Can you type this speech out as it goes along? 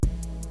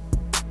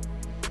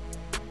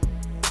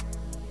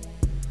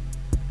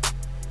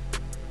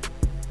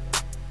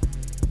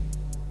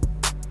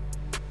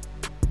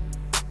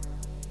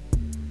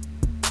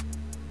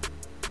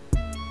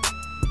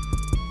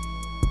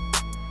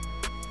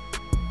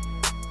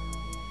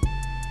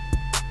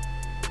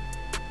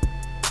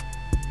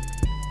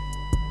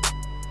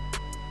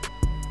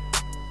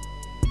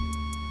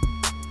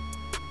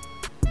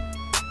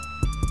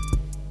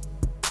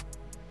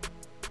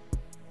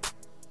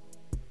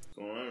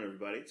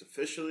It's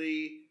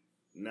officially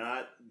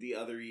not the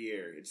other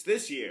year. It's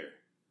this year.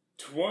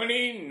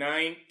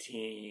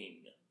 2019.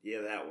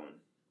 Yeah, that one.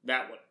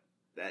 That one.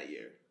 That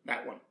year.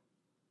 That one.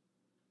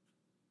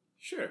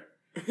 Sure.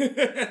 We're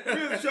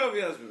the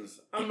Trophy Husbands.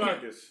 I'm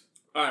Marcus.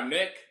 I'm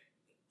Nick.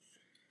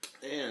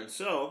 And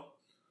so,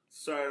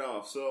 start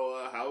off.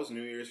 So, how was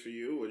New Year's for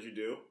you? What'd you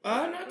do?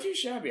 Not too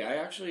shabby.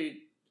 Alex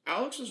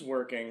was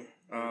working.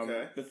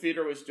 Okay. The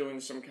theater was doing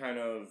some kind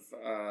of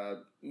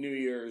New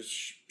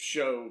Year's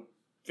show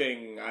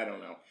thing. I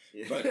don't know.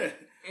 Yeah. But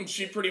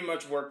she pretty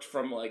much worked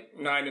from like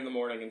 9 in the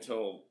morning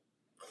until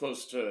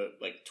close to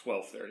like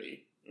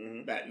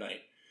 12:30 that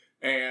night.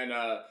 And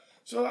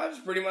so I was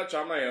pretty much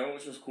on my own,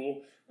 which was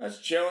cool. I was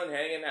chilling,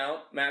 hanging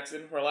out,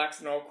 maxing,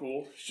 relaxing, all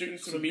cool, shooting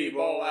some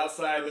b-ball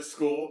outside the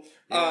school.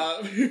 Yeah.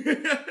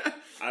 I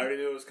already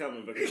knew it was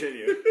coming, but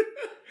continue.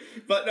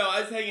 But no,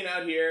 I was hanging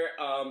out here.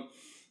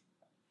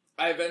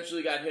 I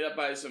eventually got hit up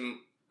by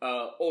some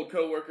old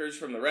coworkers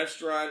from the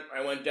restaurant.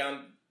 I went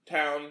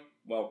downtown.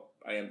 Well,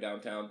 I am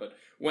downtown, but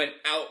went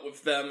out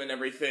with them and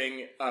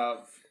everything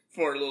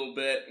for a little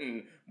bit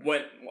and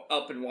went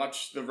up and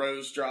watched the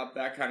rose drop,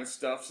 that kind of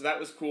stuff. So that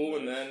was cool.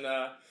 And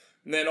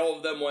then all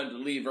of them wanted to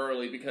leave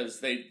early because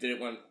they didn't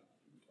want,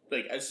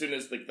 like, as soon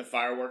as like the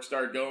fireworks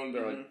started going,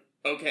 they're like,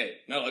 okay,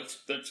 now let's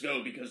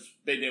go, because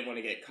they didn't want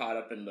to get caught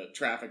up in the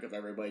traffic of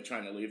everybody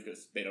trying to leave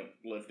because they don't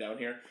live down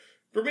here.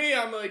 For me,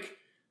 I'm like,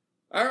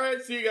 all right,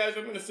 see you guys.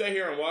 I'm going to stay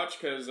here and watch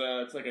because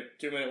it's like a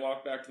 2-minute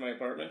walk back to my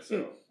apartment.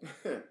 So,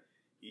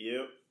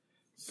 Yep.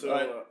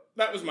 So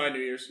that was my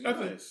New Year's.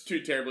 Nothing nice. too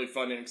terribly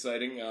fun and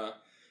exciting.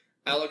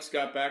 Alex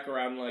got back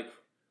around like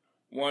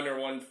 1 or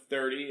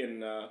 1:30,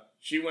 and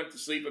she went to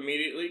sleep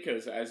immediately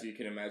because, as you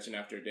can imagine,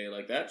 after a day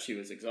like that, she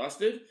was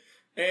exhausted.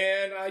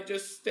 And I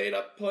just stayed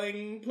up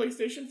playing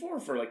PlayStation 4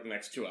 for like the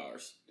next 2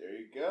 hours. there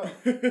you go.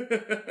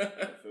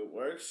 If it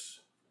works,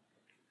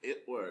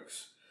 it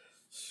works.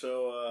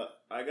 So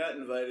I got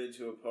invited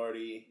to a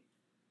party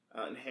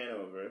out in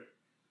Hanover.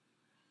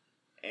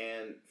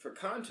 And for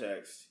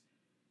context,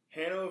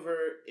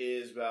 Hanover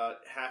is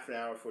about half an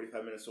hour,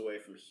 45 minutes away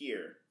from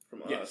here,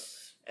 from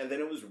us. And then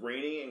it was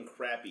raining and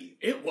crappy.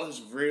 It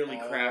was really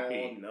all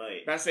crappy.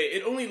 night. I say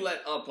it only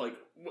let up like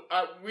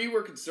we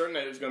were concerned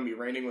that it was going to be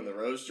raining when the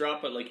rose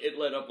dropped, but like it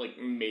let up like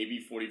maybe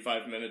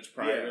 45 minutes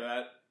prior to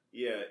that.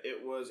 Yeah,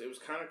 it was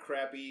kind of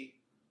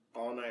crappy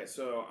all night.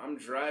 So I'm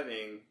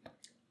driving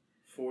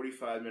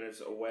 45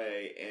 minutes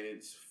away, and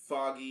it's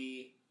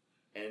foggy,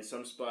 and in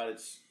some spot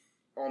it's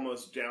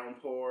almost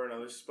downpour, and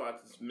other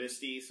spots it's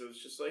misty. So it's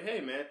just like, hey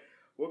man,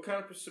 what kind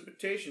of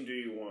precipitation do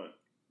you want?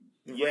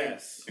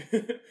 Yes.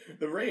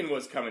 The rain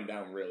was coming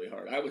down really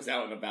hard. I was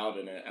out and about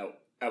in it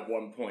at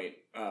one point.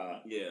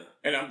 Yeah.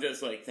 And I'm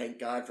just like, thank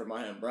God for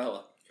my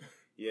umbrella.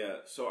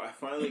 Yeah, so I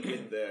finally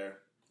get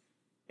there,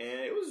 and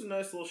it was a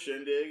nice little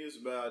shindig. It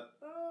was about,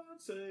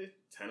 I'd say,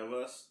 10 of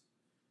us.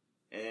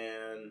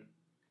 And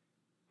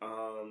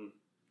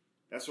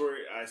that's where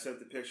I sent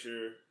the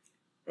picture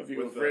Of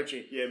you with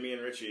Richie. Yeah, me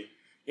and Richie.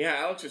 Yeah,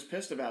 Alex was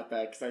pissed about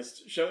that because I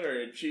showed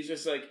her, and she's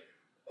just like,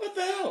 what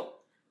the hell?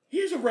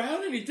 He's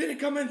around and he didn't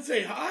come in and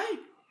say hi?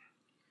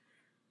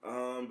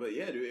 But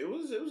yeah, dude, it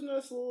was a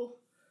nice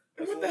little...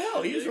 And what the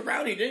hell? He was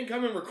around, he didn't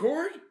come and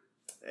record?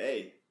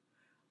 Hey,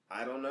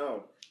 I don't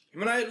know. I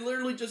mean, I had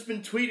literally just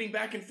been tweeting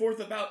back and forth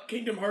about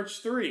Kingdom Hearts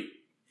 3.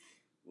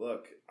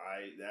 Look,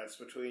 that's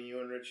between you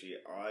and Richie.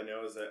 All I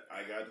know is that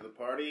I got to the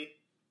party,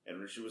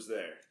 and Richie was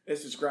there.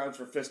 This is grounds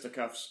for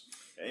fisticuffs.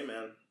 Hey,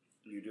 man,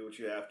 you do what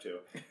you have to.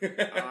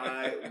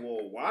 I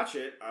will watch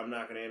it. I'm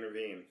not going to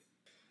intervene.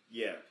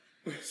 Yeah.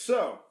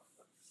 So,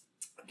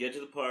 get to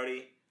the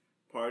party.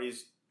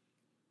 Party's,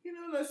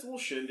 nice little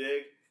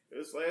shindig. It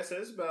was, like I said,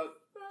 it's about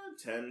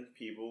 10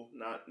 people.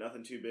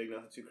 Nothing too big,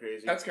 nothing too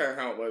crazy. That's kind of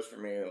how it was for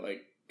me,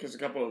 like, because a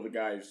couple of the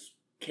guys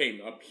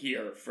came up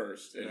here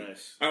first. And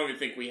nice. I don't even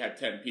think we had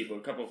 10 people.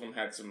 A couple of them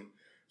had some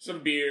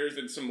beers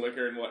and some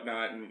liquor and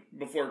whatnot, and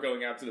before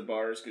going out to the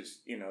bars, because,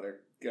 they're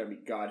going to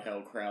be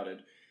god-hell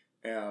crowded.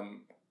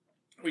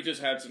 We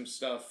just had some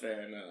stuff,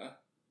 and,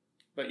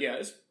 but yeah,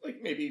 it's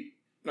like maybe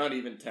not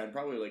even 10,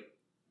 probably like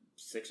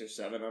 6 or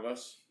 7 of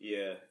us.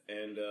 Yeah,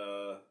 and,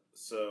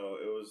 so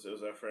it was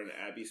our friend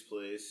Abby's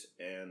place,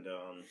 and,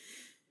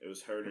 it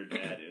was her and her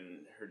dad,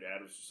 and her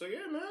dad was just like,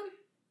 yeah, man,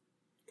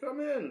 come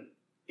in,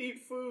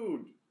 eat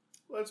food,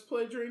 let's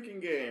play drinking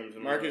games.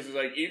 And Marcus is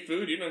like, eat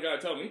food? You don't gotta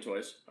tell me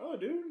twice. Oh,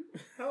 dude,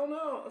 hell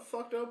no, I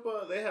fucked up,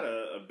 they had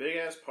a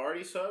big-ass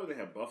party sub, and they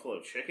had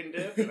buffalo chicken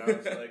dip, and I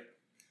was like,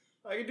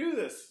 I could do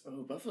this.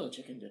 Oh, buffalo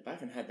chicken dip. I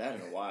haven't had that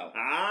in a while.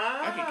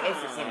 I could go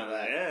for some of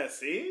that. Yeah,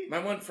 see? My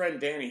one friend,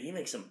 Danny, he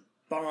makes some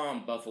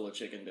bomb buffalo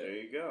chicken dip.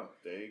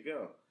 There you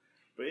go.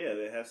 But yeah,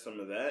 they had some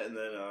of that, and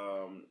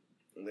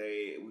then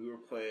we were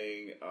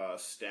playing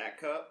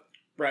Stack Cup.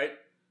 Right.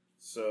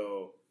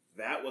 So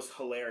that was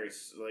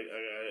hilarious. Like,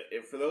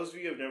 for those of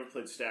you who have never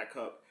played Stack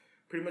Cup,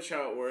 pretty much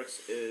how it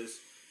works is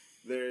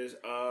there's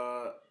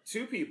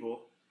 2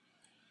 people,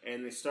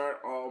 and they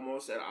start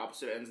almost at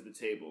opposite ends of the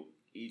table.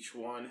 Each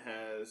one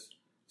has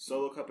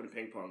solo cup and a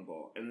ping pong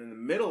ball. And in the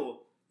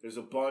middle, there's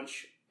a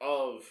bunch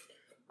of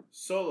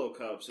solo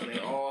cups, and they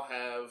all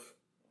have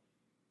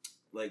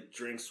like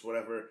drinks,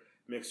 whatever,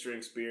 mixed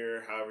drinks,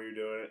 beer, however you're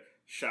doing it,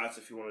 shots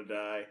if you want to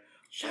die.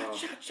 Shot.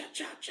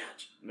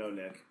 No,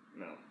 Nick,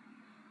 no.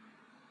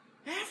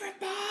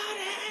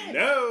 Everybody!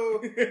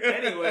 No!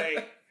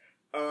 Anyway,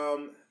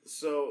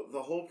 so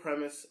the whole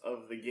premise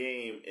of the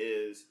game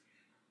is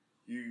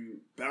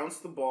you bounce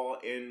the ball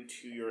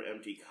into your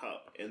empty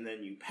cup, and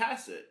then you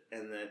pass it,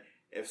 and then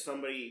if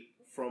somebody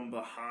from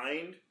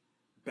behind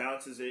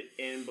bounces it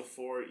in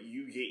before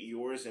you get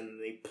yours,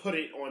 and they put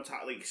it on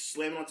top, like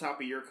slam it on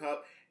top of your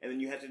cup, and then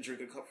you have to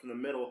drink a cup from the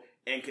middle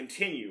and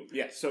continue.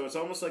 Yes. So it's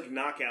almost like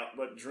knockout,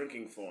 but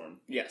drinking form.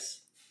 Yes.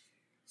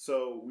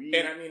 So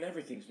And I mean,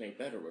 everything's made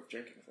better with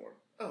drinking form.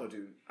 Oh,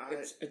 dude.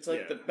 It's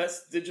like the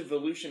best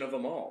digivolution of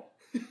them all.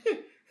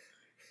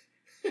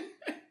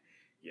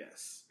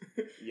 Yes.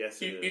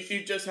 Yes, it is.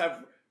 You just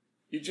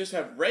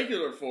have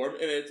regular form,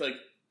 and it's like,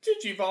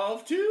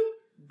 Digivolve to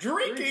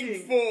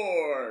drinking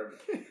form!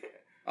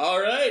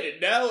 Alright,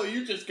 and now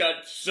you just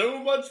got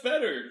so much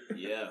better.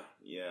 Yeah.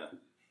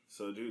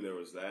 So, dude, there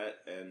was that,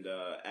 and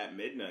at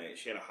midnight,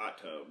 she had a hot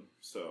tub,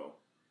 so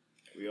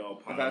we all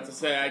piled About to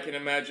say, I can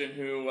imagine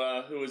who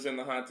was in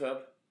the hot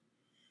tub.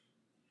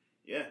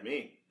 Yeah,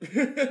 me.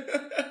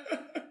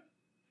 It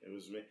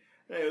was me.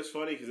 Hey, it was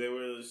funny because they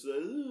were just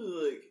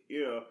like,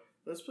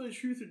 let's play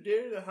Truth or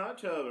Dare in the hot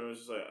tub, and I was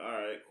just like,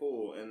 alright,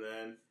 cool, and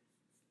then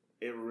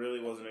it really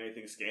wasn't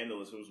anything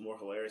scandalous. It was more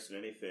hilarious than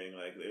anything.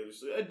 Like, it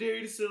was like, I dare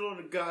you to sit on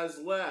a guy's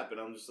lap.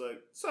 And I'm just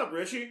like, what's up,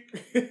 Richie?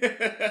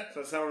 So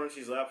I sat on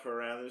Richie's lap for a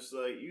round. They're just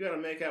like, you gotta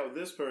make out with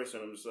this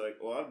person. I'm just like,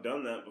 well, I've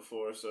done that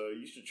before, so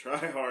you should try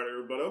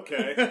harder, but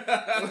okay.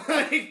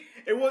 Like,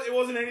 it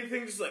wasn't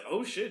anything just like,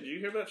 oh shit, did you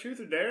hear about Truth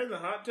or Dare in the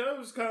hot tub? It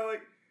was kind of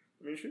like,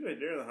 I mean, Truth or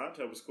Dare in the hot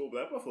tub was cool, but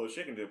that buffalo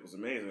chicken dip was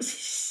amazing.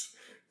 It's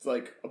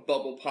like a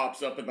bubble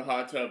pops up in the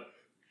hot tub.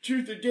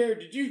 Truth or Dare,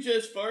 did you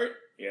just fart?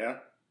 Yeah.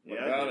 What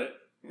about it?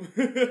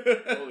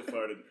 Totally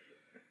farted.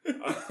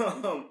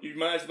 You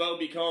might as well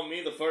be calling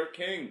me the Fart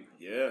King.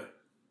 Yeah.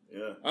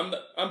 I'm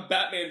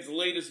Batman's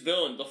latest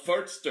villain, the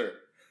Fartster.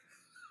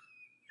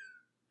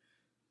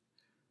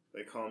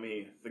 They call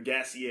me the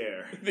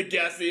Gassier. The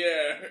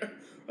Gassier.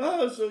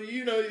 Oh, so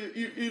you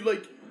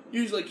like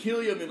use like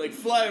helium and like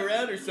fly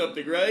around or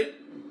something, right?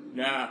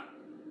 Nah.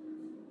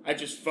 I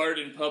just fart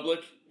in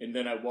public and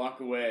then I walk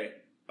away.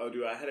 Oh,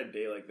 dude, I had a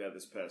day like that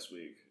this past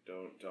week.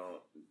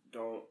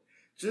 Don't.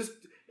 Just,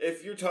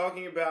 if you're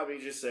talking about me,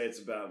 just say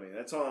it's about me.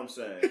 That's all I'm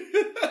saying.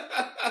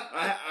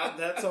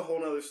 That's a whole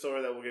nother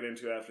story that we'll get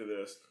into after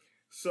this.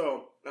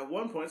 So, at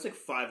one point, it's like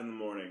 5 in the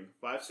morning.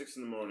 5, 6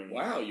 in the morning.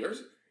 Wow, your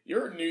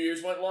New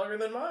Year's went longer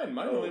than mine.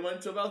 Mine only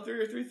went till about 3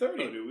 or 3:30. Oh,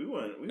 dude, we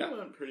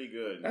went pretty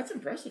good. That's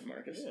impressive,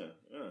 Marcus.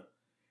 Yeah.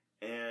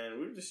 And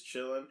we were just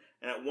chilling.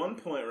 And at one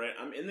point, right,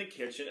 I'm in the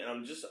kitchen, and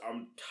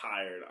I'm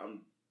tired.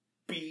 I'm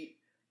beat.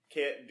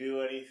 Can't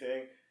do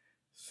anything.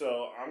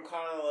 So I'm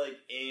kind of like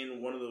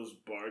in one of those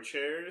bar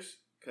chairs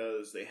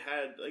because they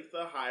had like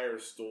the higher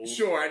stools.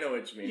 Sure, I know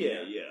what you mean.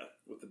 Yeah,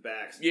 with the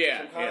backs. Yeah,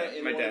 so I'm kind of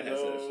in my one dad of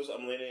has those.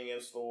 I'm leaning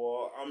against the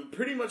wall. I'm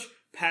pretty much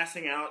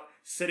passing out,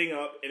 sitting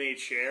up in a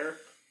chair.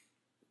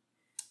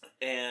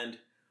 And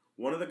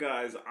one of the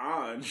guys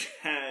on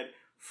had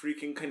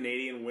freaking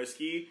Canadian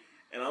whiskey,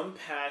 and I'm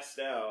passed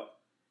out.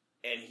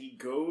 And he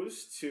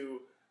goes to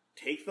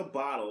take the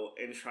bottle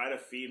and try to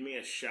feed me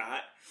a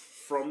shot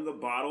from the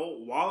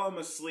bottle while I'm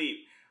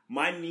asleep.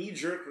 My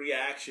knee-jerk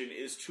reaction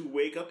is to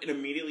wake up and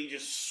immediately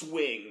just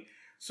swing.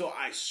 So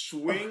I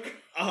swing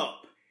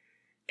up,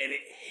 and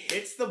it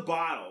hits the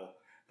bottle.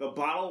 The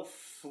bottle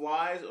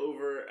flies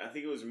over, I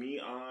think it was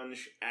me, Anj,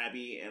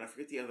 Abby, and I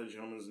forget the other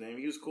gentleman's name.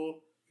 He was cool.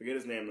 Forget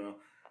his name, though.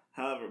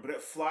 However, but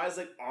it flies,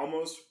 like,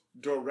 almost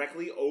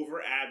directly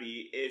over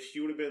Abby. If she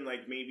would have been,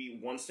 like, maybe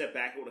one step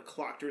back, it would have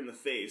clocked her in the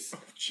face.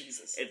 Oh,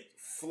 Jesus. It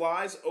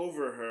flies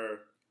over her,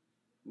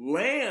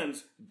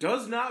 lands,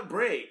 does not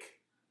break,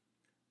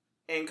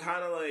 and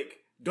kind of, like,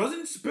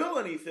 doesn't spill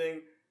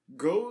anything,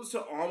 goes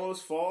to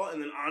almost fall,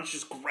 and then Ansh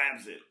just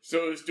grabs it.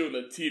 So it was doing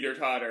the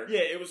teeter-totter.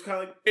 Yeah, it was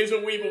kind of like... It's a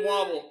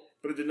weeble-wobble.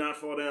 But it did not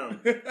fall down.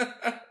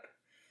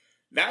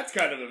 That's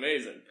kind of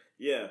amazing.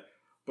 Yeah,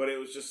 but it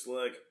was just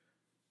like,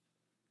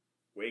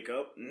 wake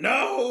up.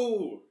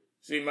 No!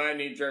 See, my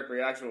knee-jerk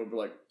reaction would be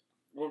like...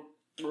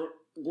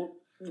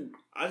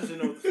 I just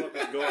didn't know what the fuck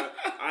was going on.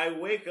 I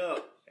wake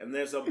up, and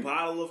there's a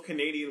bottle of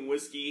Canadian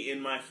whiskey in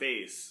my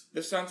face.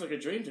 This sounds like a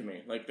dream to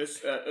me. Like,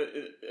 this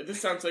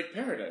sounds like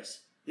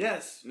paradise.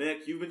 Yes,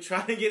 Nick, you've been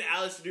trying to get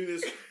Alice to do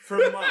this for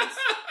months.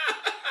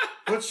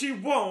 But she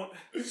won't,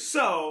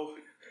 so...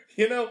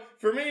 You know,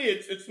 for me,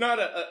 it's not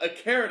a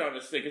carrot on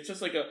a stick. It's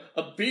just like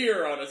a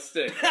beer on a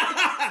stick.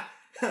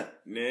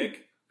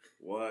 Nick,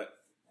 what?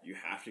 You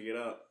have to get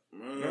up.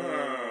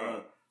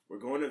 We're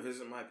going to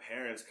visit my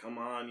parents. Come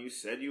on, you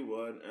said you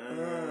would.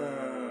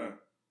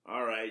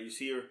 Alright, you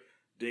see her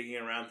digging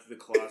around through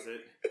the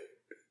closet,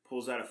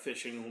 pulls out a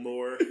fishing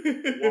lure,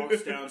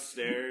 walks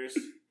downstairs.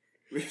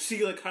 We see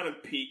you, like, kind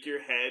of peek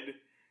your head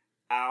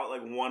out,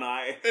 like one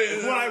eye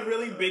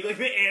really big, like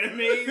the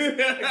animes,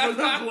 like from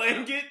the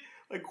blanket.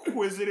 like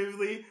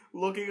inquisitively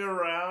looking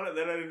around, and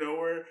then out of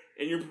nowhere,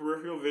 in your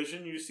peripheral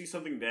vision, you see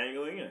something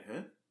dangling.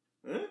 And,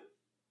 huh?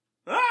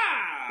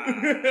 Ah!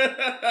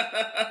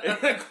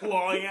 And like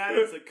clawing at it.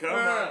 It's like, come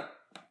on.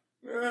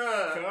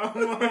 Come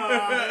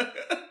on.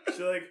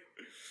 She like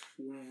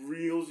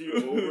reels you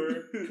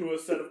over to a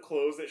set of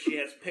clothes that she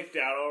has picked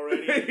out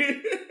already.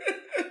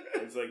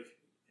 It's like,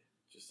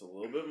 just a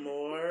little bit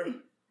more.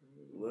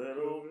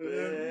 Little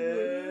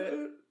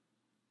bit.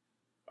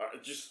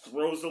 Just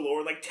throws the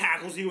Lord, like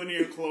tackles you into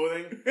your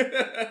clothing.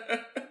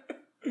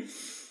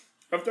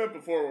 I've done it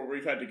before where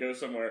we've had to go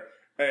somewhere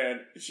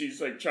and she's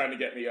like trying to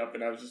get me up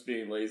and I was just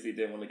being lazy,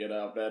 didn't want to get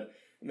out of bed.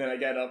 And then I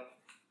get up,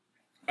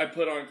 I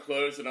put on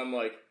clothes and I'm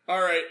like,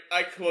 alright,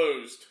 I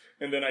closed.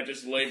 And then I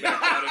just lay back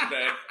down in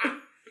bed.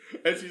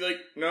 And she's like,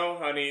 no,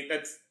 honey,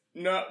 that's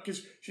not,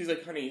 because she's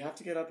like, honey, you have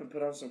to get up and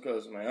put on some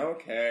clothes. I'm like,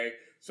 okay.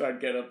 So I'd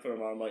get up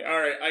and I'm like,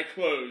 alright, I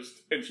closed.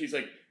 And she's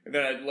like, and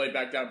then I'd lay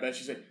back down in bed.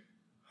 She's like,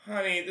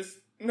 honey,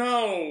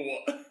 no.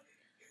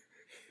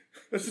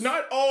 That's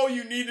not all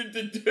you needed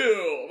to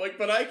do. Like,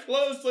 but I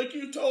closed like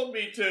you told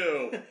me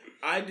to.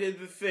 I did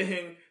the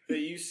thing that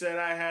you said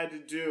I had to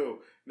do.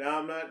 Now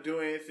I'm not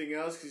doing anything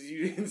else because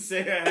you didn't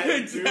say I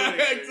had to do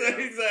anything.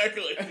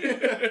 Exactly.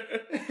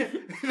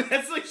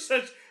 That's like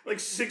such like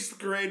 6th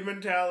grade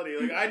mentality.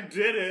 Like, I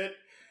did it,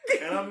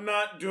 and I'm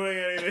not doing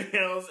anything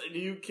else, and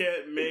you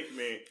can't make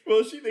me.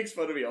 Well, she makes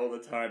fun of me all the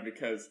time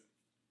because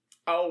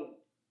I'll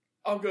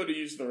go to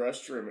use the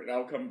restroom and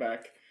I'll come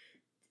back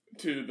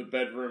to the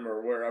bedroom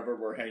or wherever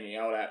we're hanging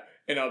out at,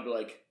 and I'll be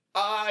like,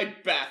 I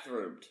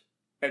bathroomed.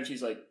 And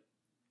she's like,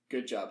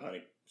 good job,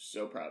 honey.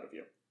 So proud of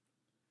you.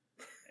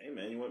 Hey,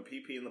 man, you went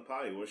pee-pee in the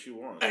potty. What you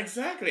want?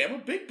 Exactly. I'm a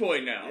big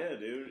boy now. Yeah,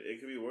 dude. It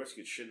could be worse.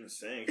 You could shit in the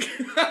sink.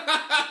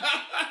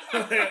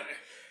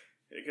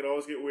 It could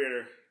always get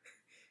weirder.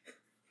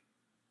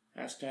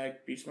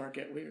 Hashtag be smart,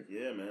 get weird.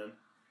 Yeah, man.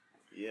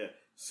 Yeah.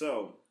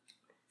 So,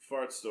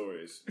 fart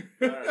stories.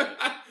 All right.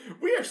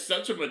 We are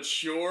such a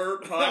mature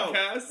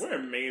podcast. Oh, we're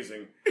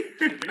amazing.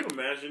 Can you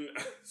imagine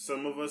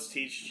some of us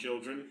teach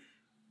children?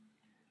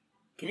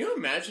 Can you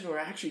imagine we're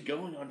actually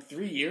going on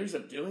 3 years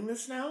of doing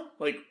this now?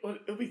 Like,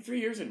 it'll be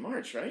 3 years in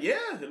March, right?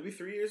 Yeah, it'll be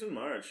 3 years in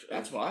March.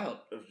 That's wild.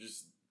 Of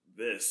just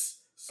this.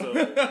 So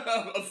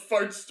of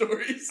fart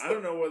stories. I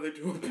don't know whether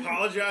to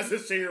apologize or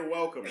say you're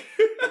welcome.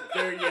 But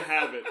there you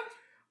have it.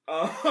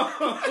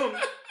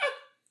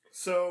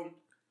 So,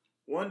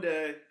 one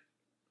day,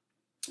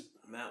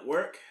 I'm at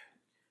work.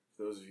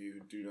 For those of you who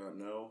do not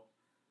know,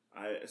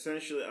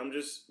 I'm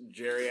just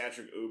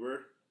geriatric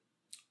Uber.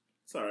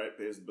 It's alright,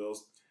 pays the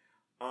bills.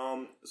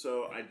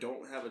 So I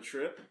don't have a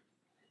trip,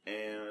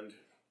 and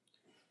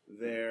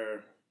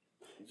they're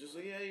just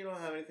like, yeah, you don't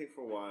have anything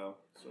for a while.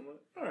 So I'm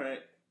like,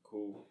 alright,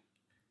 cool.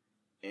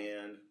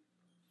 And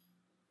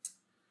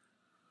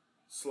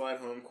slide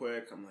home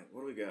quick. I'm like,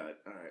 what do we got?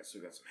 Alright, so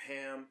we got some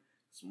ham,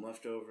 some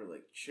leftover,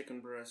 like, chicken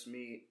breast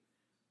meat.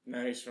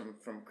 Nice,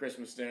 from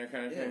Christmas dinner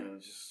kind of thing? Yeah,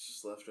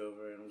 just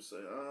leftover, and I'm just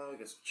like, oh, we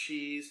got some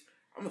cheese.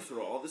 I'm gonna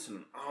throw all this in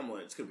an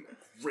omelet. It's gonna be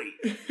great.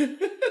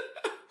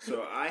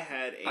 So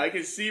I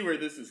can see where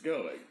this is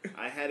going.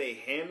 I had a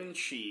ham and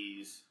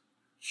cheese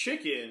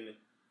chicken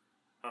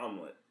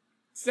omelet.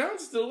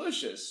 Sounds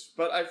delicious,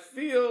 but I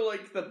feel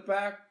like the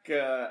back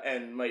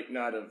end might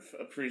not have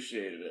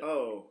appreciated it.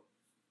 Oh.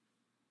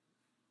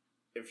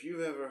 If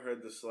you've ever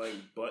heard the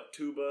slang butt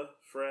tuba,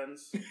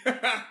 friends,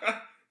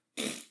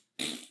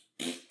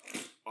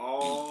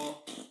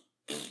 all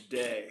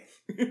day,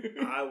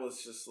 I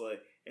was just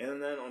like,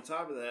 and then on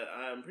top of that,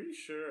 I'm pretty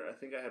sure, I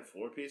think I had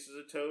 4 pieces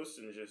of toast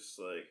and just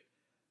like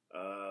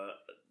a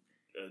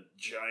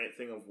giant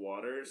thing of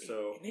water.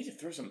 So you need to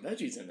throw some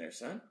veggies in there,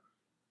 son.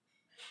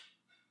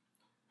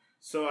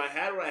 So I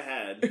had what I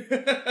had,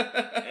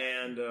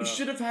 and you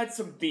should have had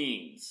some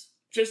beans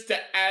just to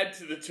add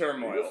to the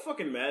turmoil. Are you a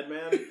fucking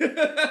madman?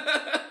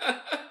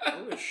 I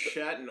would have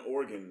shat an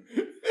organ.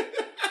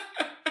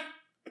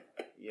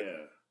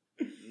 Yeah,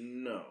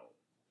 no,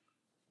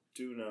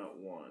 do not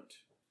want.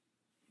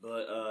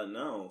 But,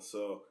 no,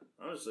 so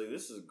I was like,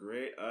 this is a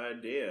great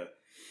idea.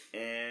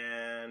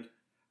 And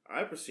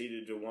I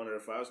proceeded to wonder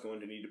if I was going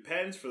to need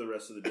Depends for the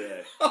rest of the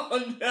day.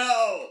 Oh,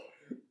 no!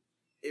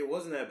 It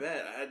wasn't that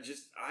bad.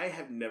 I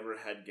have never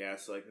had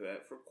gas like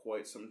that for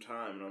quite some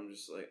time. And I'm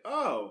just like,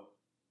 oh.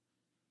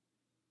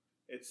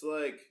 It's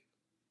like,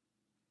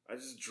 I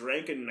just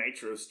drank a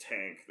nitrous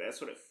tank. That's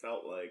what it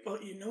felt like.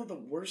 Well, you know the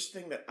worst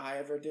thing that I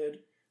ever did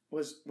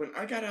was when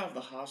I got out of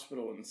the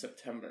hospital in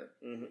September.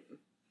 Mm-hmm.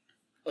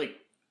 Like,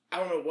 I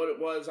don't know what it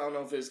was. I don't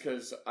know if it's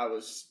because I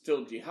was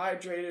still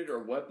dehydrated or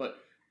what, but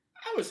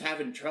I was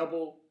having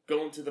trouble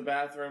going to the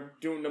bathroom,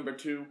 doing number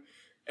 2.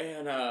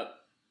 And,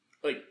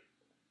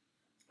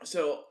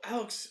 so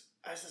Alex,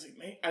 I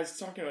was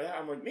talking about that.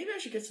 I'm like, maybe I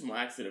should get some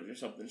laxatives or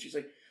something. She's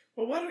like,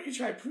 well, why don't you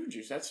try prune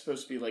juice? That's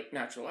supposed to be, like,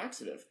 natural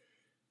laxative.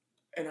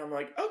 And I'm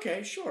like,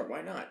 okay, sure,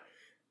 why not?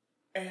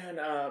 And,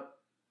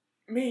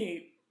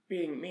 me,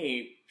 being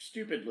me,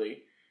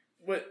 stupidly,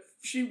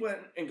 she went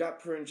and got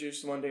prune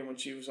juice one day when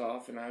she was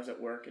off and I was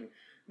at work, and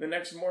the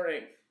next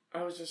morning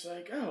I was just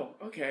like, oh,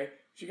 okay.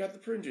 She got the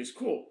prune juice.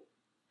 Cool.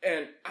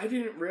 And I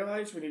didn't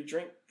realize when you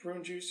drink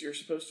prune juice, you're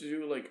supposed to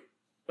do like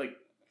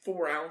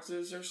 4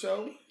 ounces or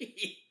so.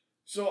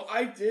 So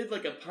I did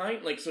like a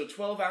pint,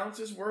 12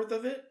 ounces worth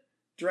of it,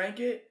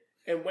 drank it,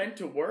 and went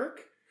to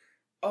work.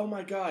 Oh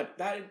my God,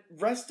 that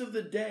rest of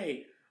the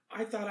day,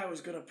 I thought I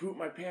was going to poop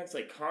my pants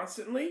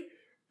constantly.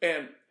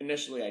 And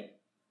initially I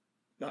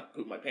not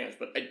poop my pants,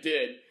 but I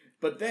did.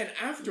 But then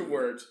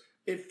afterwards,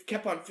 it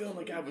kept on feeling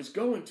like I was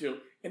going to,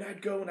 and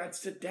I'd go and I'd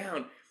sit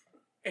down,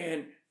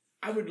 and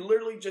I would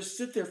literally just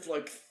sit there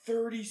for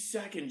 30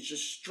 seconds,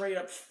 just straight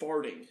up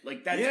farting.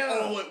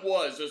 That's all it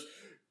was. Just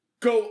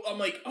go. I'm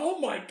like, oh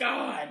my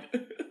God.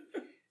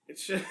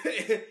 It's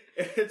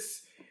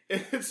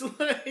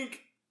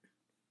like.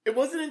 It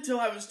wasn't until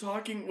I was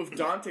talking with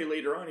Dante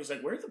later on, he's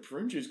like, where'd the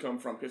prune juice come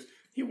from? Because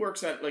he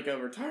works at a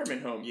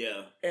retirement home.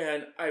 Yeah.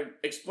 And I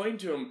explained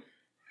to him,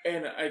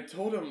 and I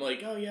told him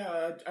oh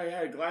yeah, I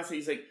had a glass.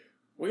 He's like,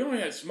 well, you only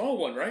had a small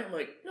one, right? I'm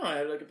like, no, I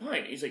had a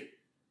pint. He's like,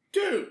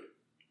 dude,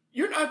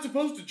 you're not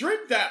supposed to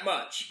drink that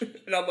much.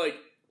 And I'm like,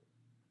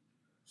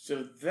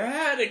 so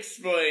that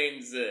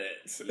explains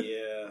it.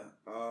 Yeah.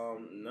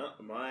 No,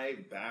 my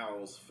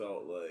bowels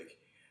felt like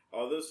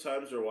all those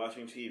times we're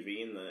watching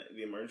TV and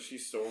the emergency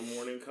storm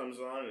warning comes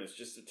on and it's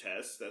just a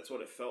test. That's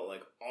what it felt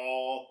like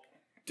all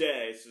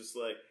day. It's just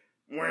like,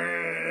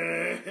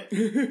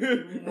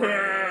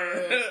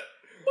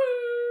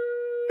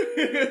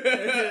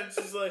 it's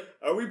just like,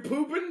 are we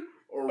pooping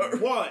or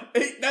what?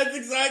 That's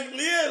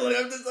exactly it.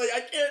 I'm just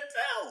I can't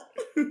tell.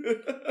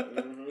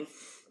 Mm-hmm.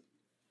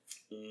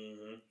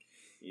 Mm-hmm.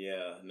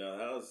 Yeah. No,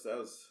 that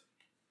was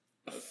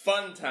a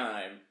fun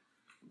time.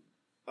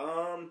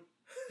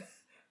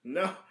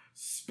 No.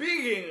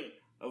 Speaking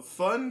of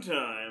fun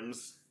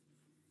times,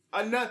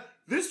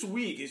 this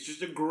week is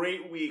just a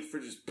great week for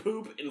just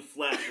poop and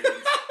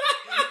flatulence.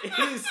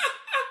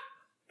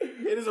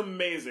 It is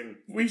amazing.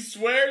 We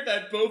swear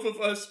that both of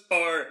us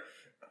are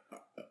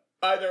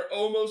either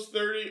almost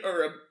 30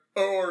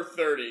 or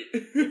 30.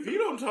 If you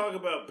don't talk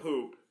about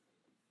poop,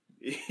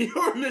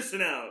 you're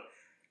missing out.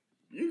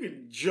 You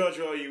can judge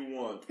all you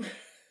want.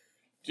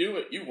 Do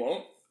it. You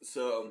won't.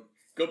 So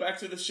go back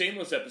to the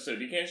Shameless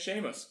episode. You can't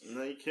shame us.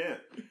 No, you can't.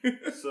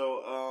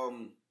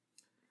 So,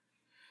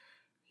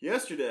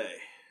 yesterday,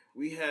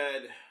 we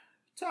had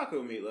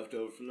taco meat left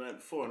over from the night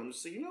before, and I'm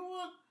just like, you know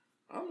what?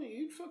 I'm gonna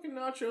eat fucking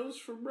nachos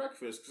for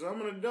breakfast, because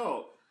I'm an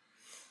adult.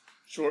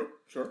 Sure.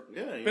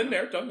 Yeah. Been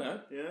there, done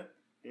that. Yeah.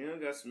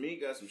 Got some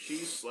meat, got some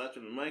cheese, slapped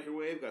in the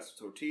microwave, got some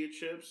tortilla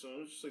chips, so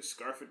I'm just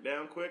scarf it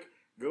down quick,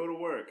 go to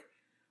work.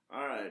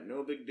 Alright,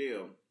 no big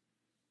deal.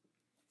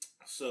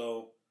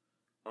 So,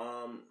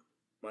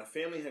 my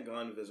family had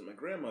gone to visit my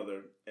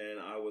grandmother, and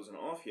I wasn't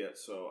off yet,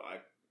 so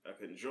I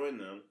couldn't join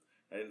them.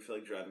 I didn't feel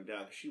like driving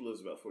down, because she lives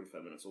about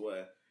 45 minutes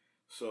away.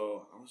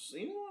 So, I was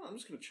you know what, I'm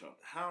just going to chill at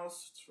the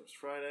house. It's First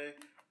Friday.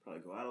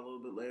 Probably go out a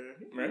little bit later.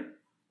 Right.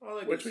 All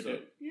that Which good we stuff.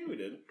 did. Yeah, we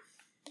did.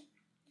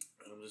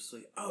 And I'm just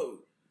like,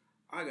 oh,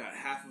 I got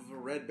half of a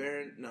Red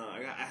Baron. No,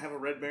 I have a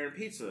Red Baron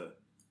pizza.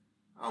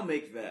 I'll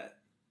make that.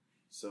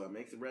 So, I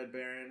make the Red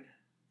Baron.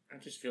 I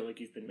just feel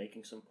like you've been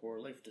making some poor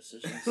life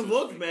decisions.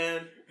 Look,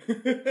 man.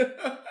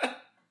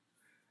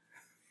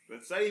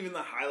 That's not even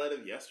the highlight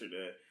of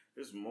yesterday.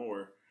 There's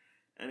more.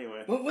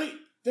 Anyway. But wait,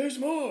 there's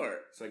more.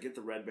 So I get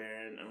the Red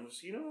Baron, and I'm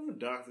just, I'm gonna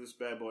dock this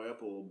bad boy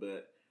up a little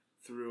bit.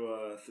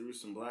 Threw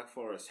some Black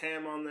Forest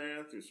ham on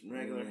there. Threw some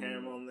regular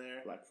ham on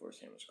there. Black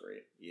Forest ham is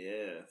great.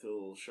 Yeah, threw a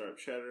little sharp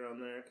cheddar on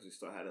there because we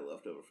still had it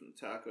left over from the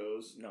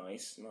tacos.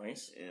 Nice.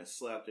 And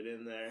slapped it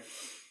in there.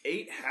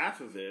 Ate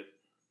half of it.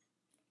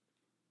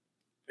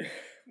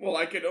 Well,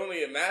 I could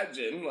only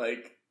imagine,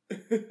 I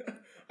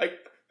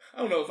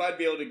don't know if I'd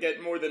be able to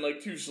get more than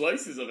 2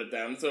 slices of it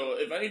down, so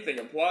if anything,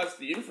 applause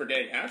to you for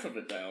getting half of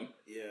it down.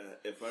 Yeah,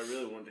 if I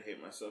really wanted to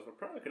hate myself, I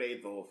probably could have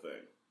ate the whole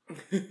thing.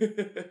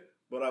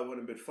 But I wouldn't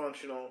have been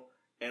functional,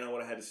 and I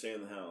would have had to stay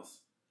in the house.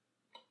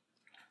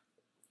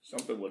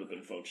 Something would have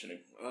been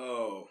functioning.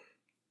 Oh.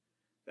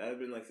 That would have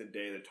been the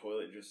day the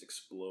toilet just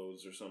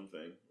explodes or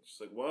something. It's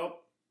just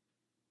well,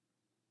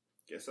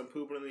 guess I'm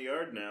pooping in the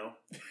yard now.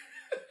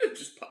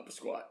 Just pop a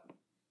squat.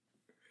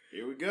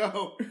 Here we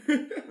go.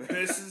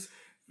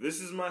 This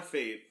is my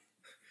fate.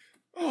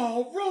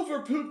 Oh,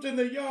 Rover pooped in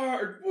the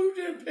yard. Who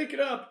didn't pick it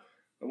up?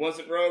 It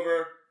wasn't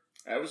Rover.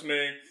 That was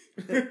me.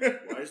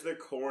 Why is there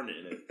corn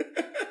in it?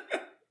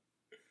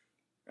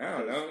 I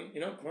don't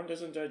know. Corn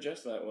doesn't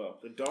digest that well.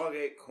 The dog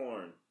ate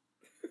corn.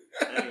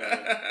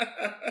 Anyway.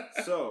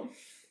 So,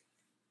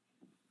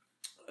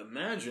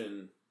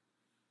 imagine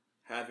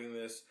having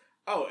this.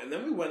 Oh, and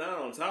then we went out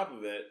on top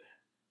of it,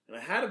 and I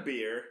had a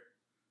beer,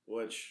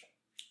 which...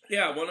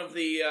 Yeah, one of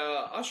the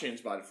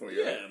Austrians bought it for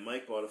you. Yeah,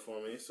 Mike bought it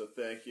for me, so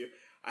thank you.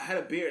 I had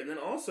a beer, and then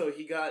also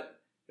it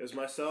was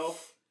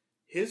myself,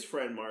 his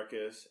friend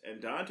Marcus,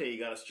 and Dante, he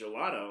got us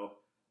gelato.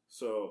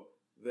 So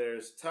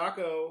there's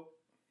taco,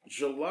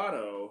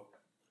 gelato,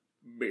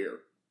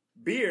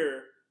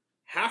 beer,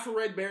 half a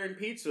Red Baron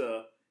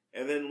pizza,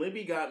 and then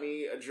Libby got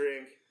me a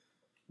drink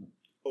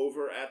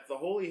over at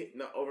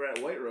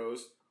White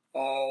Rose.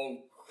 Oh,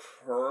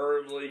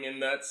 curdling in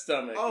that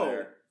stomach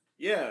there.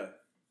 Yeah.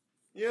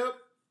 Yep.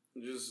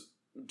 Just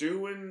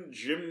doing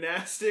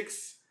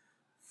gymnastics,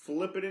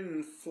 flipping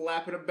and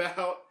flapping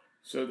about.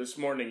 So this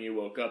morning you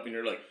woke up and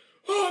you're like,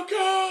 oh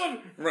God!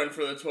 Run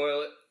for the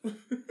toilet.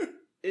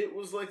 It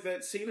was like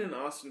that scene in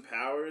Austin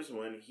Powers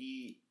when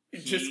he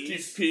just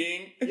keeps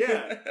peeing.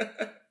 Yeah.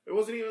 It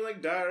wasn't even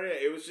like diarrhea.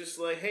 It was just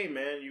like, hey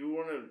man, you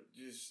want to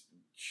just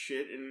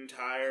shit an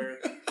entire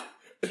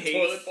case,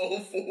 toilet bowl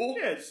full?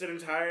 Yeah, just an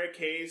entire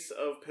case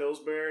of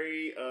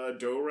Pillsbury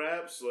dough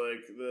wraps,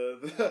 like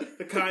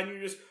the kind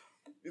you just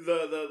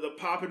the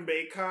pop and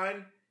bake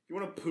kind. You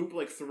want to poop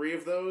like 3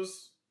 of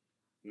those?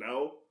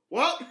 No.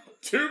 Well,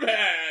 too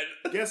bad.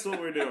 Guess what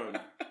we're doing?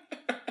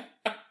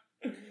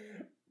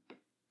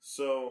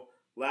 So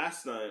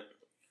last night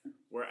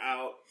we're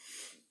out.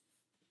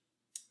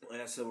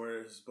 Like I said,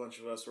 a bunch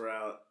of us were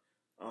out.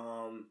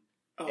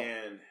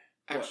 And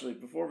actually,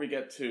 before we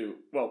get to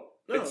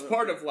it's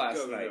part of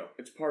last night. Go.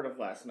 It's part of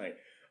last night.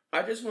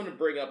 I just want to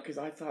bring up because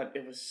I thought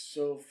it was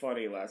so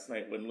funny last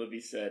night when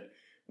Libby said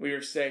we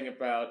were saying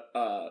about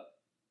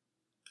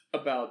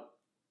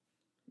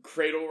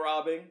cradle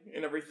robbing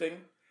and everything,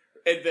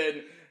 and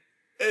then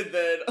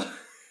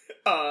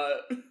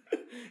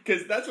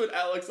because that's what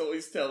Alex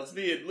always tells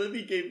me, and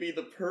Libby gave me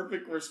the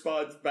perfect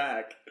response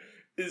back.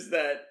 Is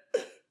that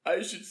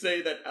I should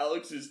say that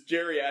Alex is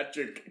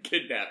geriatric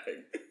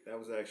kidnapping. That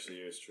was actually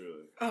yours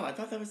truly. Oh, I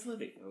thought that was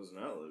Libby. That was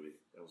not Libby.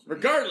 That was me.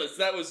 Regardless,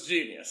 that was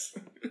genius.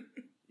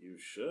 You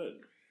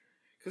should.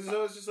 Because I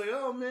was just like,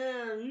 oh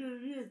man,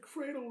 you're a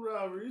cradle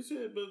robber. You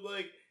said, but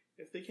like,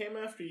 if they came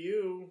after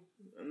you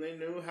and they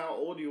knew how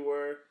old you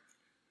were,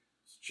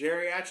 it's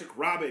geriatric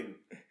robbing.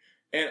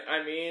 And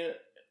I mean,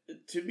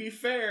 to be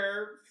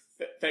fair,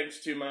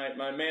 thanks to my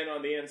man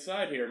on the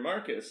inside here,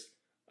 Marcus,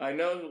 I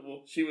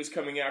know she was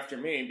coming after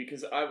me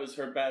because I was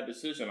her bad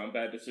decision on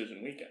Bad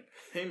Decision Weekend.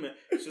 Hey man,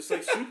 it's just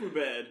like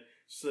Superbad.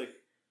 It's like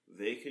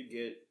they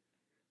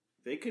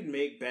could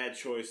make bad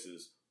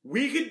choices.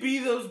 We could be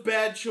those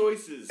bad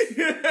choices.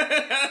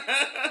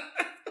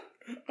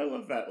 I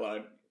love that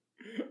line.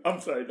 I'm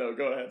sorry, no,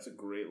 go ahead. That's a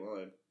great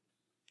line.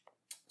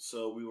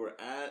 So we were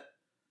at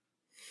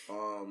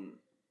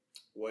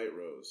White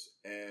Rose,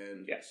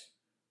 and yes,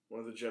 one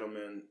of the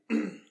gentlemen,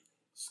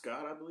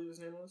 Scott, I believe his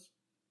name was.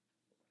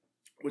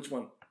 Which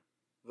one?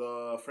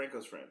 The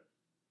Franco's friend.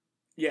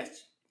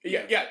 Yes.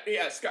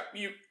 Yeah, Scott.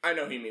 I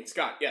know who you mean.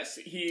 Scott, yes.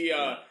 He,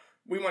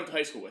 we went to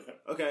high school with him.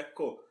 Okay,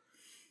 cool.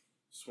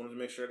 Just wanted to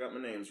make sure I got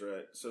my names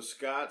right. So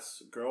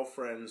Scott's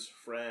girlfriend's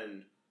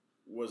friend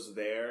was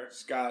there.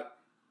 Scott,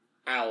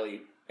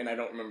 Allie, and I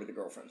don't remember the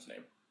girlfriend's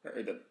name.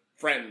 Or the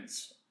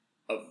friends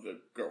of the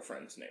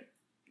girlfriend's name.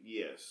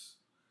 Yes.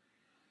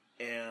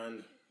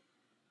 And...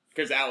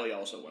 because Allie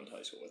also went to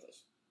high school with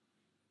us.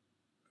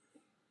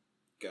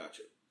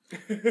 Gotcha.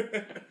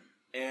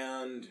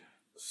 And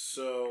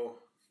so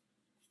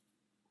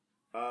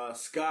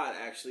Scott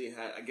actually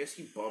had, I guess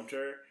he bumped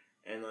her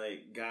and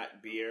like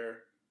got beer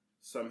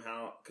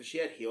somehow because she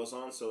had heels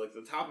on, so like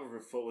the top of her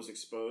foot was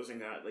exposed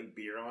and got like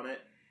beer on it,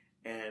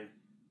 and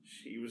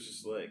she was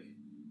just like,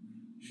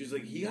 she's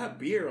like, he got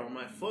beer on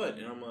my foot,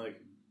 and I'm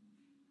like,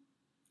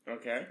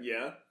 okay,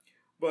 yeah,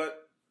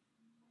 but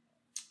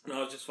no,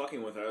 I was just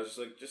fucking with her. I was just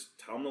like, just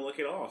tell him to lick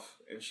it off,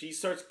 and she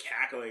starts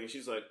cackling, and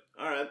she's like,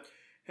 all right.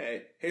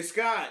 Hey,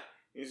 Scott.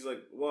 And he's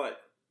like, what?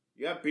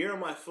 You got beer on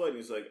my foot. And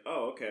he's like,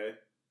 oh, okay.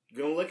 You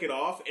gonna lick it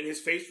off? And his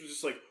face was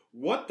just like,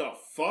 what the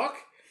fuck?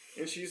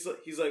 And he's like,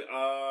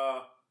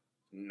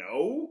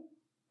 no,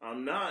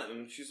 I'm not.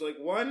 And she's like,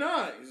 why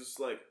not? He's just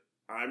like,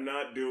 I'm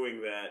not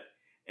doing that.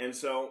 And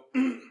so,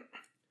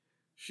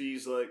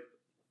 she's like,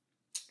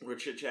 we're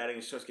chit-chatting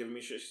and she starts giving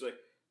me shit. She's like,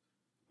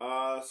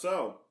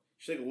 so.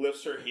 She like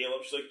lifts her heel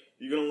up. She's like,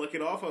 you gonna lick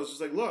it off? I was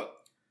just like, look.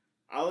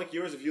 I'll lick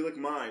yours if you lick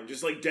mine.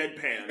 Just like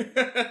deadpan.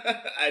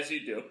 As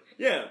you do.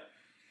 Yeah.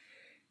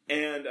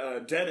 And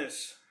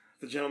Dennis,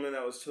 the gentleman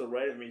that was to the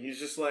right of me, he's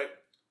just like,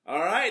 all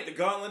right, the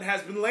gauntlet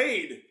has been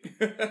laid.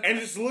 And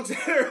just looks at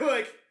her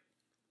like,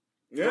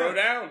 yeah. Throw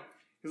down.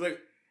 He's like,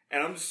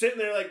 and I'm just sitting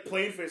there like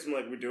plain face. I'm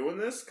like, we're doing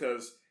this?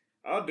 Because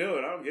I'll do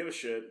it. I don't give a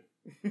shit.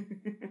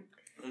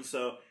 And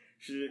so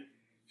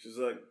she's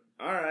like,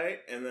 all right.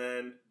 And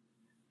then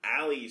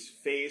Allie's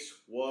face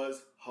was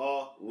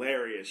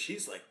hilarious.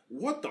 She's like,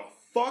 what the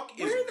fuck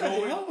is going on?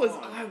 Where the hell was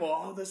I while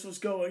all this was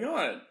going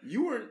on?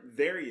 You weren't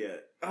there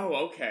yet.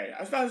 Oh, okay.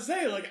 I was about to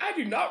say, like, I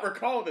do not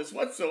recall this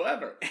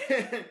whatsoever.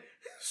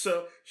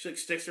 So she like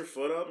sticks her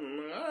foot up, and I'm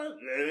like, all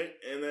right.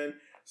 And then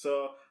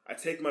so I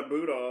take my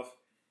boot off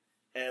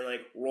and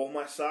like roll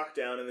my sock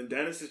down, and then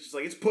Dennis is just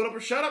like, it's put up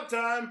or shut up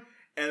time.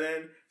 And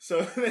then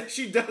so then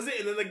she does it,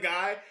 and then the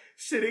guy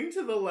sitting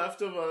to the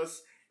left of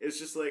us is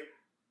just like,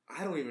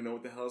 I don't even know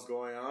what the hell's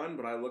going on,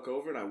 but I look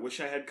over and I wish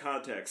I had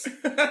context.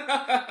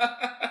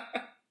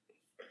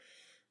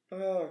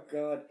 Oh,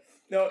 God.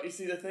 No, you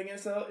see, the thing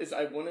is, though, is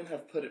I wouldn't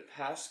have put it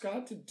past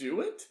Scott to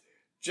do it,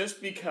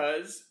 just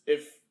because,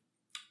 if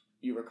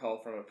you recall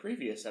from a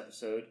previous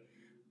episode,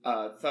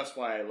 that's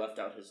why I left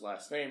out his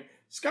last name,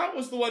 Scott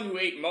was the one who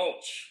ate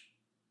mulch.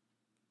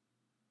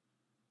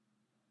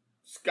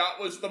 Scott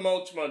was the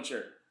mulch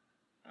muncher.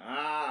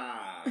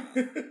 Ah.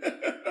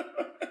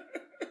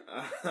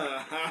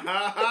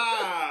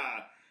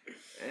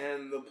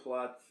 And the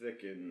plot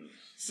thickens.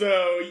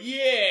 So,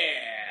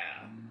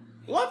 yeah.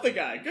 Love the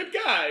guy. Good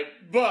guy.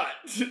 But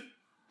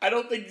I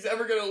don't think he's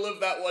ever going to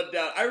live that one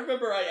down. I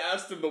remember I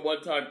asked him the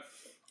one time,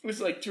 it was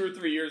like 2 or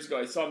 3 years ago,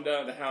 I saw him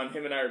down at the Hound.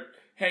 Him and I were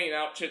hanging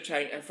out,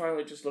 chit-chatting. I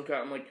finally just look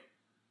out. I'm like,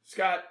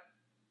 Scott,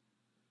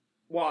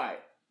 why?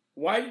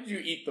 Why did you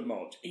eat the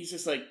mulch? He's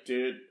just like,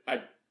 dude,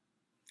 I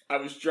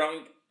was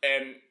drunk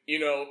and,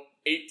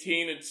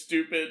 18 and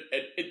stupid,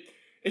 and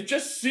it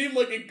just seemed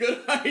like a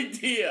good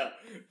idea.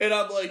 And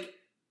I'm like,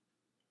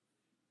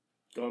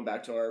 going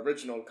back to our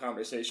original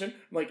conversation,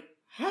 I'm like,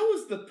 how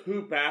was the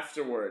poop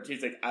afterwards?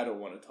 He's like, I don't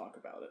want to talk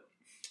about it.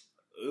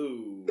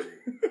 Ooh.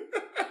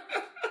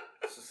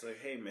 It's just like,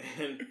 hey,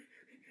 man.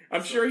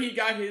 I'm sure he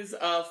got his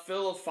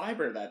fill of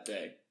fiber that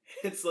day.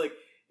 It's like,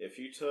 if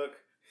you took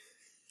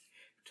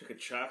a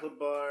chocolate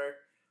bar,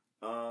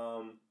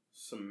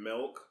 some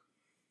milk,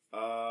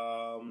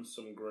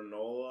 some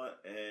granola,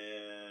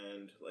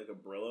 and like a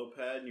Brillo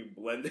pad, and you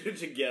blended it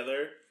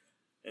together,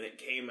 and it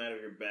came out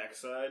of your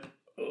backside.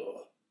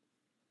 Ugh.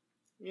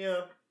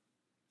 Yeah.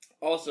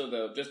 Also,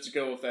 though, just to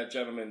go with that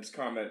gentleman's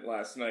comment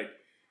last night,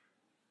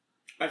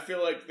 I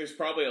feel like there's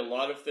probably a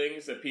lot of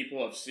things that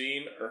people have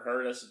seen or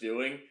heard us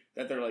doing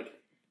that they're like,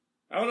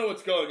 I don't know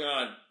what's going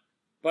on,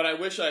 but I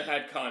wish I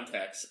had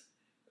context.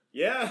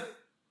 Yeah.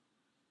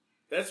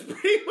 That's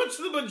pretty much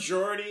the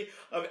majority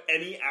of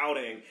any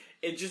outing.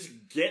 It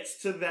just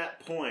gets to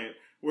that point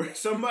where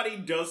somebody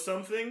does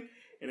something,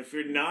 and if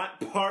you're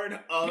not part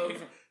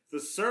of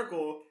the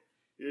circle,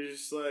 you're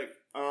just like,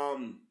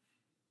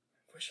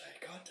 Wish I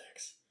had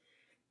context.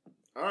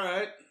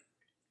 Alright.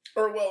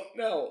 Or, well,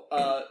 no,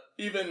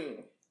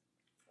 even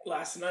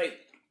last night,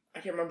 I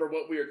can't remember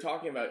what we were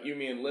talking about, you,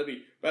 me, and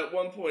Libby, but at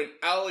one point,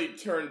 Allie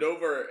turned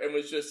over and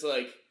was just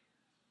like,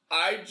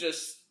 I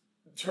just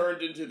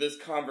turned into this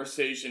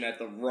conversation at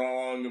the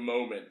wrong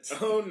moment.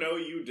 Oh, no,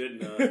 you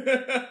did not.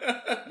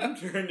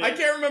 I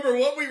can't remember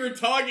what we were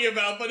talking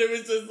about, but it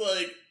was just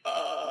like,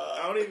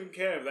 I don't even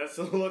care if that's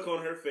the look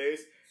on her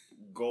face.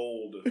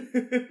 Gold.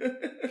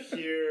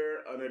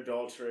 Pure,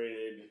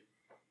 unadulterated,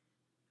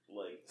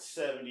 like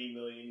 70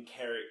 million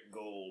carat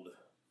gold.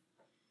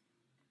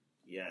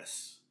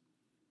 Yes.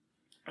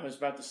 I was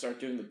about to start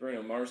doing the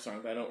Bruno Mars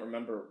song, but I don't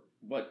remember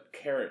what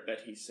carat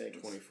that he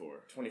sings. 24.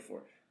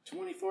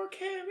 24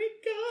 karat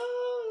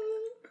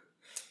gold.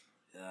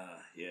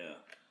 Yeah.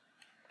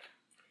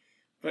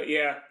 But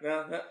yeah,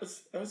 no, that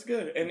was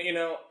good. And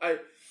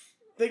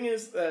thing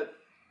is that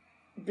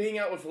being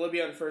out with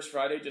Libby on First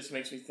Friday just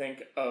makes me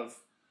think of,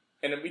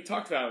 and we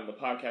talked about it on the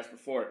podcast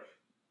before,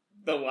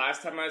 the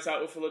last time I was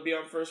out with Libby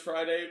on First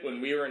Friday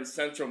when we were in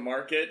Central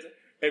Market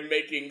and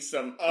making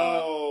some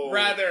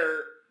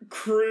rather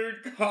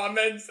crude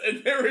comments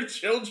and there were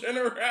children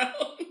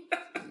around.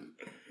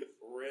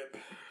 Rip.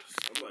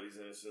 Somebody's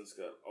innocence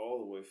got all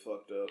the way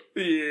fucked up.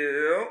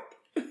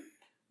 Yep.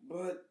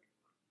 But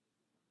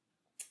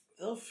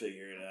they'll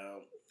figure it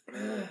out.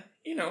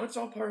 It's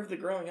all part of the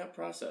growing up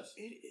process.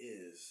 It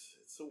is.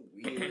 It's so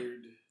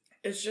weird.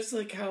 It's just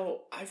like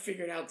how I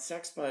figured out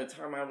sex by the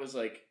time I was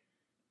like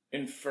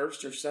in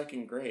 1st or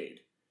 2nd grade.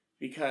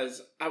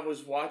 Because I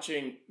was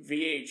watching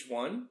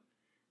VH1.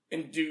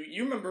 And do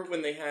you remember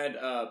when they had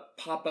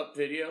pop-up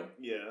video?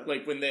 Yeah.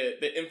 Like when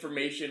the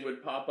information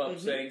would pop up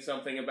saying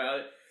something about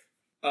it.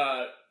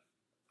 I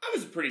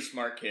was a pretty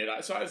smart kid,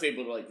 so I was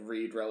able to like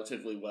read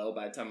relatively well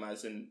by the time I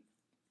was in,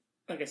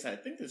 like I said, I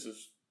think this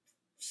was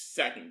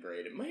 2nd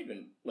grade. It might have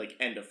been like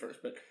end of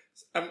 1st, but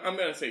I'm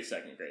going to say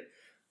 2nd grade.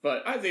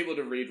 But I was able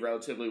to read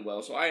relatively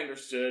well, so I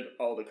understood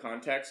all the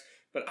context.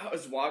 But I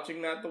was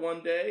watching that the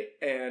one day,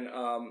 and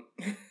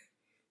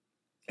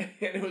and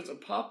it was a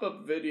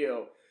pop-up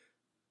video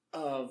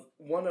of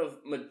one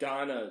of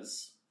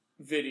Madonna's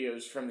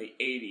videos from the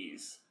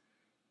 80s.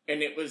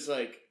 And it was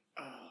like,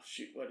 oh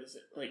shoot, what is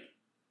it? Like,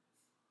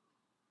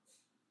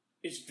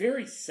 it's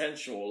very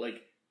sensual,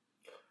 like,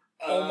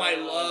 Oh My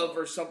Love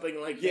or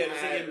something like that. Yeah,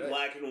 it's like in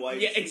black and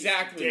white. Yeah,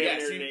 exactly.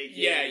 Yes,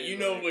 you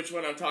know which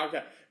one I'm talking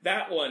about.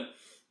 That one.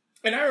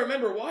 And I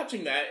remember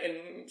watching that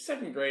in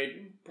 2nd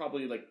grade,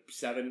 probably like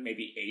 7,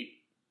 maybe 8,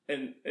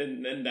 in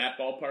that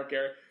ballpark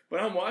area. But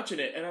I'm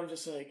watching it, and I'm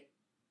just like,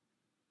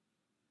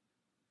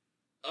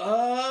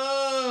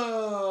 oh,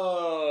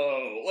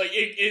 like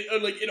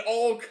it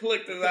all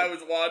clicked as I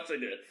was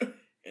watching it.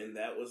 And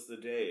that was the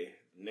day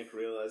Nick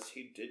realized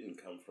he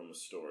didn't come from a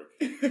stork.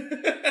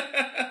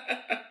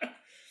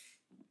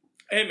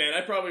 Hey man,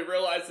 I probably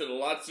realized it a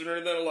lot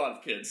sooner than a lot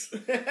of kids.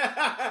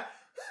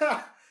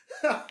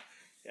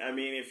 I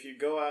mean, if you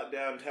go out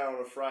downtown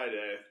on a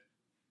Friday,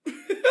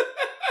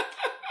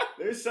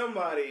 there's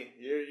somebody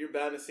you're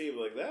bound to see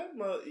like that.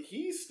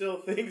 He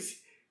still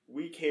thinks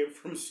we came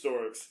from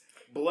storks.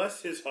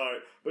 Bless his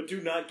heart, but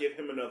do not give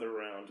him another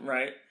round.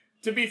 Right.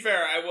 To be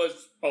fair, I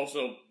was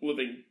also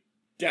living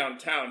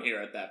downtown here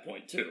at that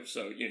point, too.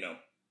 So,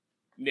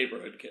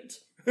 neighborhood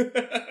kids.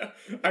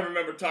 I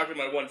remember talking to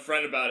my one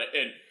friend about it,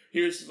 and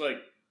he was just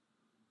like,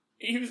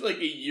 He was like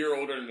a year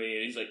older than me,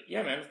 and he's like,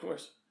 yeah, man, of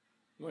course.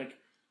 I'm like,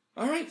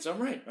 all right, so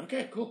I'm right.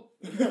 Okay, cool.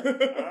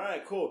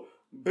 Alright, cool.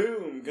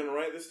 Boom, gonna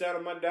write this down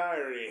in my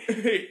diary.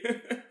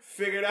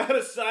 Figured out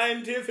a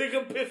scientific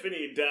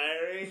epiphany,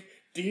 diary.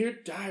 Dear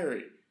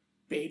diary,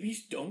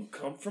 babies don't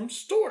come from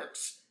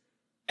storks!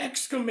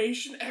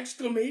 Exclamation,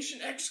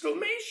 exclamation,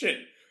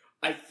 exclamation!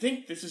 I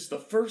think this is the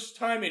first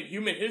time in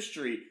human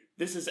history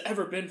this has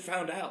ever been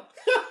found out.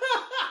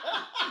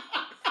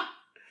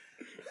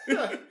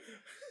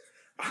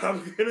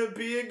 I'm gonna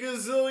be a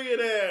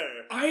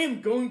gazillionaire. I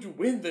am going to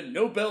win the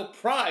Nobel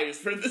Prize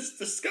for this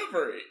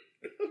discovery.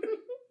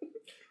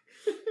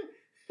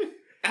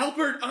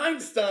 Albert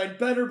Einstein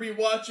better be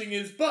watching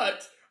his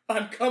butt.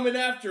 I'm coming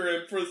after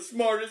him for the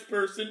smartest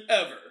person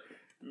ever.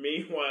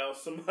 Meanwhile,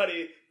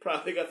 somebody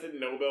probably got the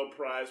Nobel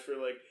Prize for,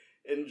 like,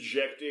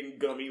 injecting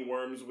gummy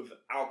worms with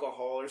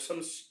alcohol or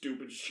some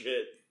stupid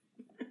shit.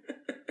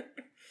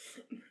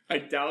 I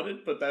doubt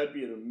it, but that would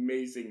be an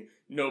amazing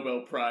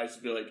Nobel Prize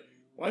to be like,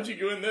 why'd you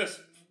go in this?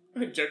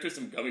 I injected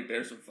some gummy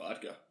bears with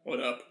vodka. What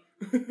up?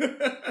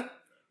 I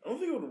don't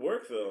think it would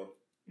work, though.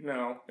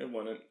 No, it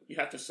wouldn't. You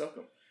have to soak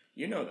them.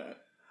 You know that.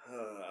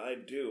 I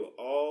do,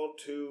 all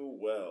too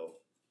well.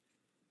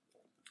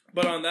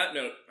 But on that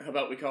note, how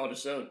about we call it a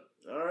sode?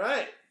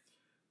 Alright.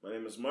 My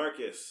name is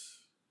Marcus.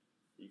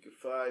 You can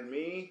find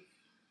me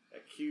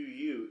at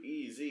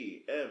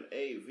QUEZMAV.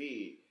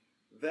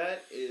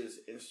 That is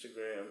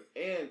Instagram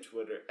and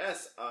Twitter.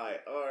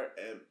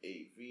 SIRMAV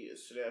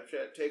is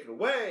Snapchat. Take it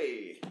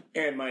away.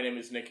 And my name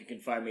is Nick. You can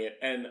find me at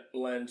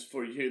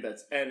NLens42.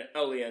 That's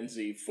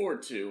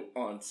NLENZ42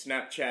 on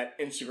Snapchat,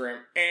 Instagram,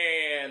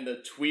 and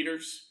the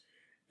tweeters.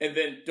 And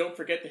then don't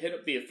forget to hit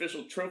up the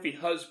official Trophy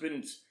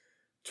Husband's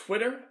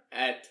Twitter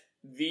at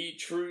The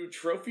True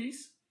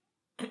Trophies.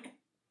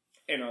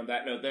 And on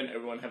that note, then,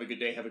 everyone have a good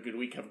day, have a good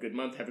week, have a good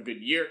month, have a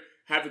good year,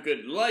 have a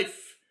good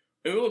life.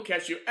 And we will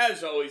catch you,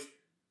 as always,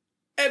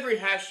 every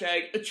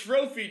hashtag, a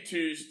Trophy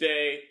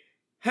Tuesday.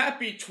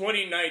 Happy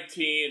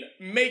 2019.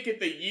 Make it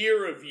the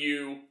year of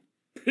you.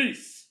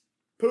 Peace.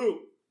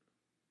 Poop.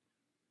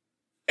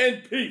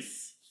 And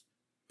peace.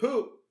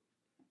 Poop.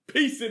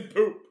 Peace and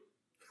poop.